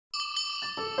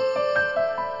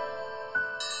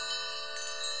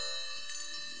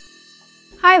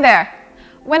there!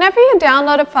 Whenever you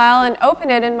download a file and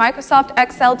open it in Microsoft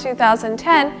Excel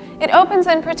 2010, it opens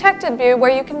in Protected View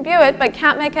where you can view it but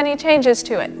can't make any changes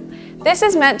to it. This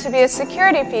is meant to be a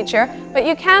security feature, but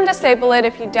you can disable it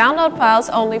if you download files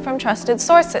only from trusted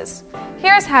sources.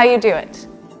 Here's how you do it.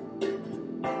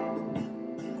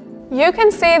 You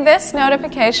can see this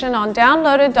notification on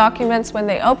downloaded documents when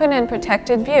they open in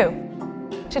Protected View.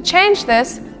 To change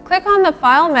this, click on the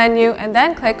File menu and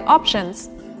then click Options.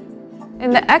 In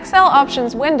the Excel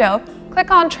Options window,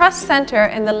 click on Trust Center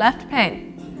in the left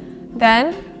pane.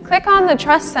 Then, click on the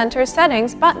Trust Center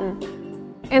Settings button.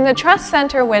 In the Trust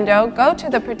Center window, go to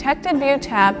the Protected View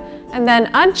tab and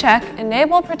then uncheck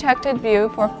Enable Protected View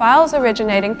for files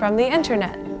originating from the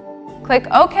Internet. Click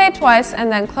OK twice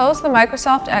and then close the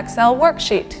Microsoft Excel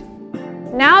worksheet.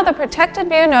 Now the Protected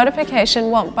View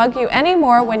notification won't bug you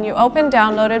anymore when you open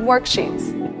downloaded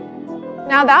worksheets.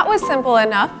 Now that was simple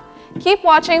enough. Keep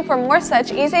watching for more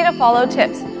such easy-to-follow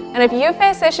tips, and if you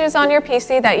face issues on your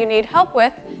PC that you need help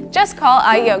with, just call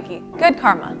iYogi. Good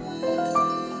karma!